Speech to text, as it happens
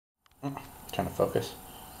Trying to focus.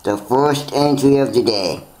 The first entry of the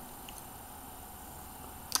day.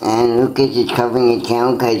 And Lucas is covering his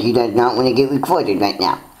channel because he does not want to get recorded right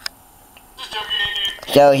now.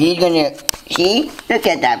 So he's gonna, see? Look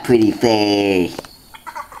at that pretty face.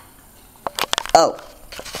 Oh.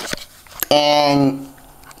 And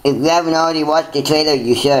if you haven't already watched the trailer,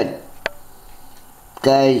 you should.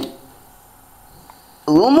 Because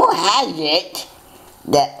rumor has it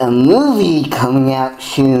that a movie coming out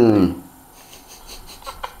soon.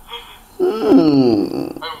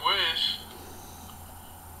 I wish.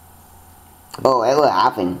 Oh, it will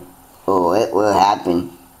happen. Oh, it will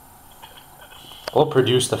happen. We'll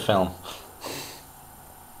produce the film.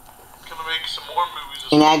 Gonna make some more movies.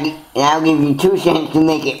 And I'll give you 2 cents to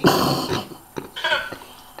make it.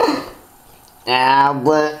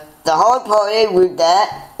 But the hard part is with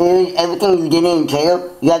that is everything you did in the trailer,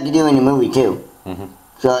 you have to do in the movie too.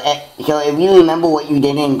 So if you remember what you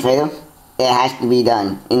did in the trailer, it has to be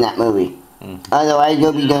done in that movie. Otherwise,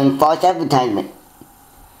 you'll be doing false advertisement.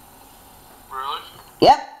 Really?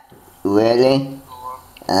 Yep. Really?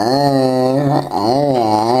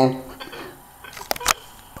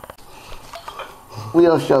 We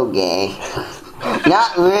are so gay.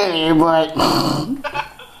 Not really, but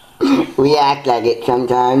we act like it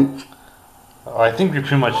sometimes. Oh, I think we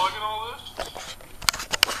pretty much. Look at all this.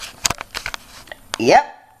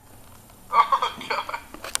 Yep. Oh god.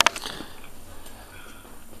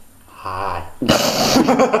 Hi.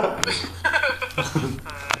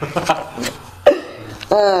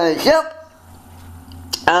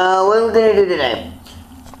 What are we gonna do today?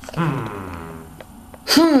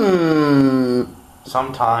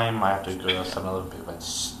 Sometime I have to go to another bit of a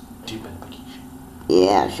stupid vacation.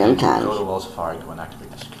 Yeah, sometimes. Go to Wells Fargo and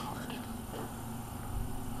activate this card.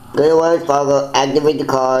 Go to Wells Fargo, activate the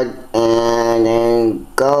card, and then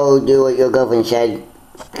go do what your girlfriend said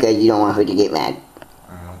because you don't want her to get mad.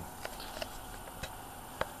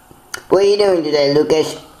 What are you doing today,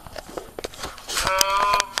 Lucas? I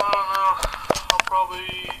don't know. I'll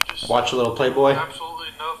probably just Watch a little Playboy.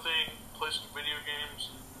 absolutely nothing. Play some video games.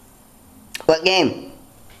 What game?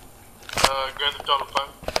 Grand Theft Auto 5.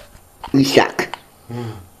 You suck.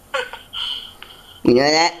 You know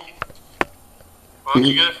that? Why don't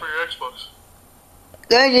you get it for your Xbox?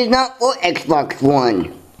 Because it's not for Xbox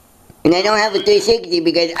One. And I don't have a 360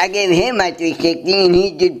 because I gave him my 360 and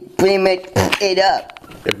he just pretty much it up.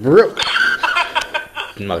 It broke.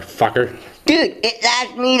 Motherfucker. Dude, it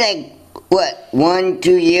lasts me like, what,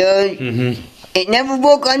 1-2 years? It never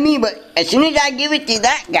broke on me, but as soon as I give it to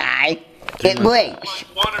that guy, it breaks.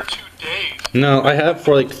 Like 1 or 2 days. No, I had it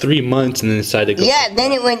for like 3 months and then decided to go. Yeah,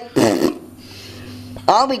 then it went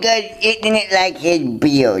all because it didn't like his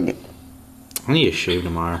beard. I need to shave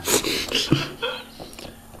tomorrow.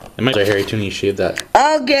 It might be hairy too, need to shave that.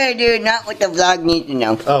 Okay, dude, not what the vlog needs to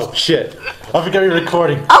know. Oh, shit. I forgot you're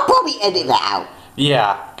recording. I'll probably edit that out.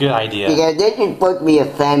 Yeah, good idea. Because this is supposed to be a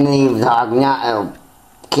family vlog, not a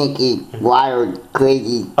kinky, wild,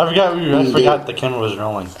 crazy. I forgot the camera was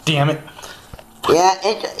rolling. Damn it. Yeah,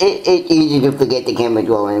 it's easy to forget the camera's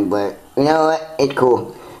rolling, but you know what? It's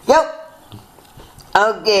cool. So,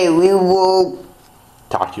 okay, we will.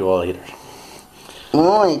 Talk to you all later.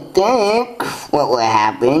 Well, I think what will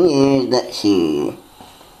happen is, let's see.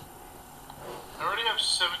 I already have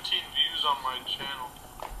 17 views on my channel.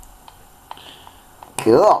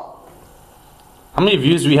 Cool. How many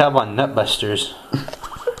views do we have on Netbusters? I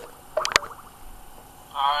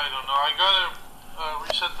don't know. I gotta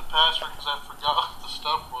reset the password because I forgot what the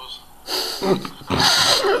stuff was.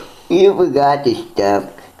 You forgot the stuff.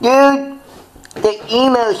 Dude, the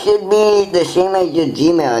email should be the same as your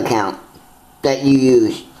Gmail account that you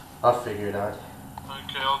use. I'll figure it out.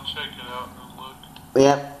 Okay, I'll check it out and look.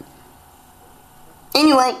 Yep.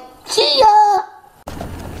 Anyway, see ya!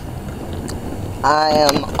 I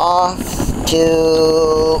am off to,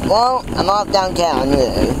 well, I'm off downtown,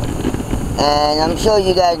 really. And I'm sure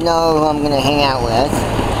you guys know who I'm gonna hang out with.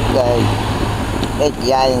 Because it's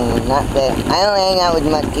the island, not that, I don't hang out with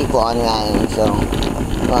much people on the island, so,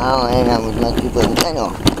 well, I don't hang out with much people in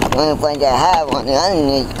general. The only friends I have on the island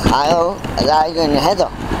is Kyle, Elijah, and Heather.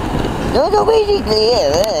 Those are basically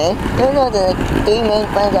it, really. Those are the 3 main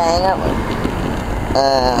friends I hang out with.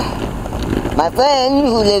 My friend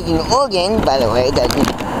who lives in Oregon, by the way, doesn't,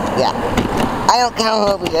 yeah. I don't count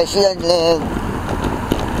her because she doesn't live,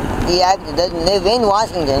 the actor doesn't live in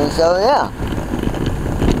Washington, so yeah.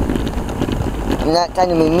 I'm not trying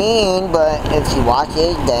to be mean, but if she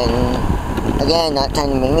watches, then, again, not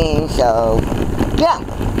trying to be mean, so, yeah.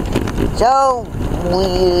 So, I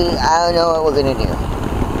don't know what we're gonna do.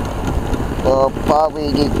 We're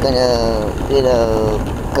probably just gonna get a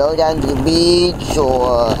go down to the beach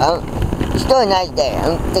or it's still a nice day.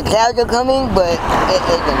 The clouds are coming, but it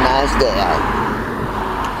is a nice day out.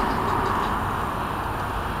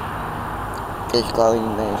 This car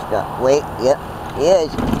isn't gonna stop. Wait, yep, it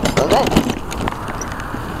is. Okay.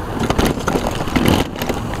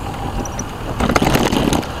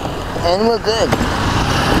 And we're good.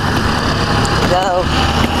 So,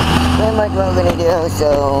 pretty much what we're gonna do,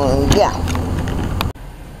 so yeah.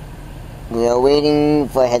 We are waiting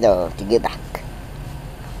for Heather to get back.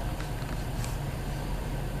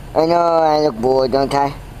 I know I look bored, don't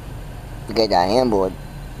I? Because I am bored.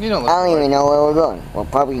 You don't I look don't bored. even know where we're going. We're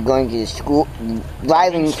probably going to the school,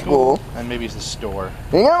 driving school. And maybe it's the store.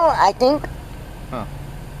 You know, I think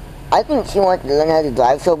she wants to learn how to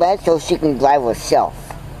drive so bad so she can drive herself.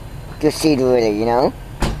 Just see the really, you know?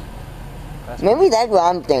 Maybe that's what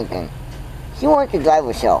I'm thinking. She wants to drive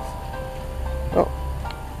herself. Oh.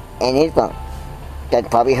 And his phone. That's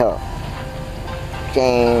probably her.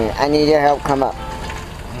 Saying, I need your help, come up.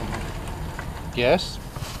 Yes?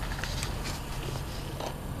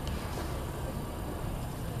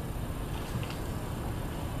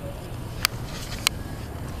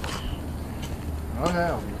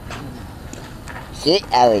 Okay. See,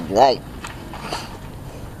 I was right.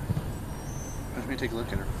 Let me take a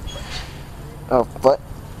look at her. Oh, foot.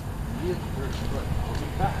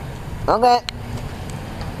 Okay.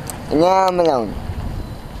 And now I'm alone.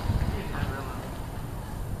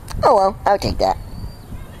 Oh well, I'll take that.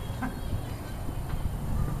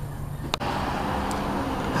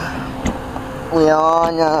 We are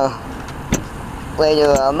on way to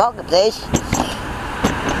a marketplace.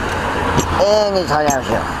 And it's hot out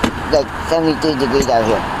here. Like 73 degrees out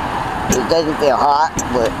here. It doesn't feel hot,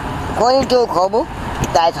 but according to a global,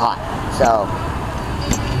 that's hot. So,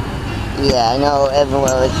 yeah, I know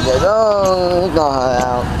everywhere it's like, oh, it's not hot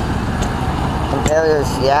out. Compared to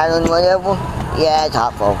Seattle and whatever, yeah, it's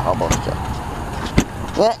hot for a global. So,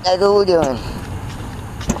 yeah, that's what we're doing.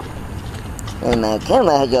 And my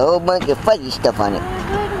camera has a whole bunch of fuzzy stuff on it.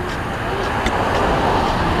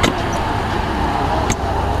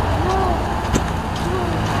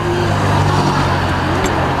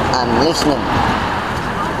 I'm listening.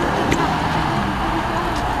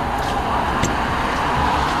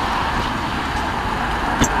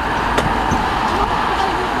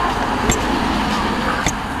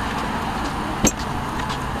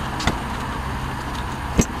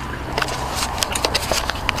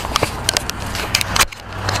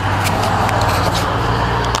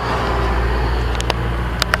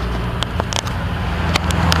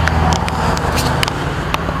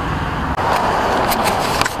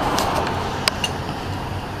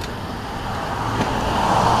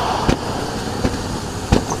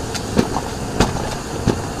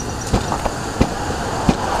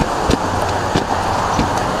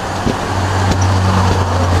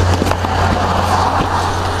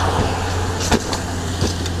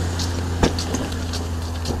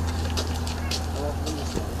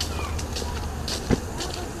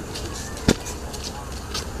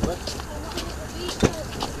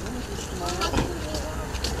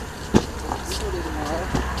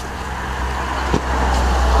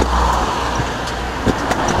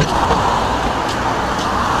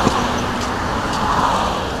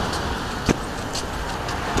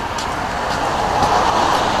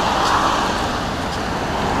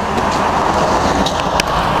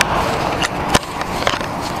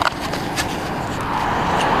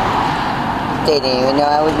 They didn't even know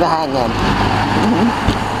I was behind them.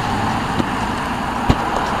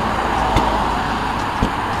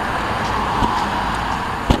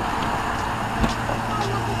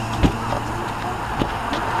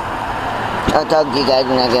 I'll talk to you guys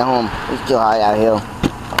when I get home. It's too hot out here.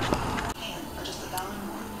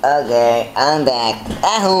 Okay, I'm back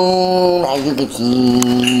at home, as you can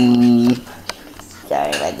see.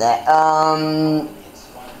 Sorry about that.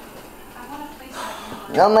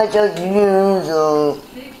 Not much else to do, so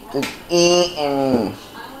just eat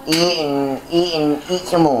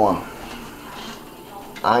some more.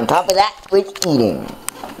 On top of that, with eating.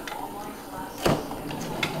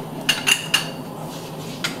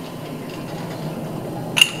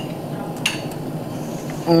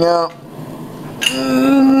 No.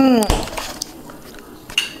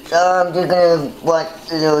 So I'm just gonna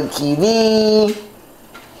watch a little TV.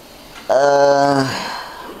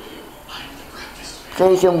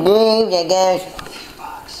 Play some games, I guess.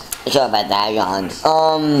 Sorry about that, John.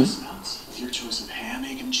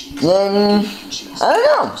 Then, I don't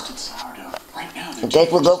know. I guess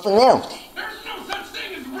we'll go from there. There's no such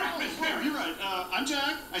thing as breakfast there. You're right. I'm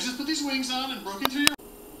Jack. I just put these wings on and broke into your...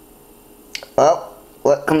 Well,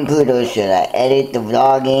 what computer should I edit the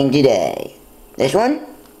vlog in today? This one?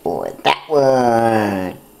 Or that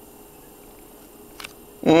one?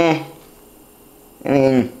 I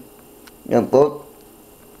mean, they're both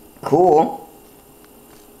cool-ish.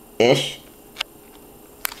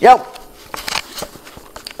 So,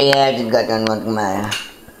 yeah, I just got done with my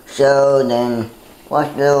show, then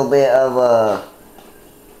watched a little bit of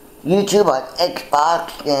YouTube on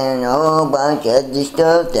Xbox and a whole bunch of other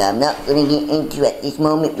stuff that I'm not going to get into at this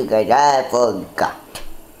moment because I forgot.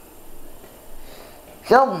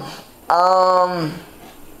 So, I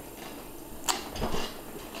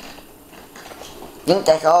think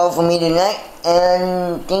that's all for me tonight,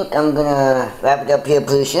 and I think I'm gonna wrap it up here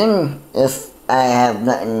pretty soon if I have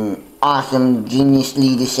nothing awesome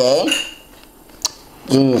geniusly to say.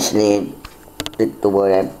 Geniusly is the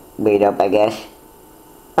word I made up, I guess.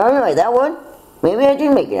 I don't know, is that one? Maybe I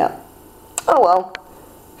did make it up. Oh well.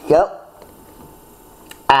 So,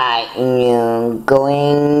 I am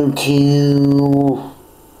going to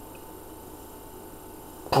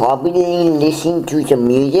probably listen to some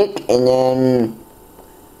music and then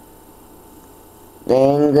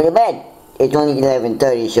go to bed. It's only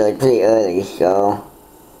 11:30, so it's pretty early, so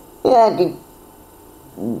yeah, I could,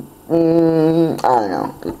 I don't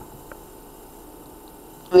know.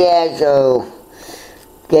 Yeah, so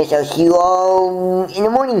guess I'll see you all in the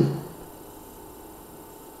morning.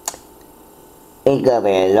 It's gonna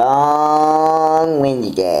be a long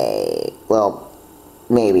Wednesday. Well,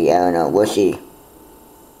 maybe, I don't know, we'll see.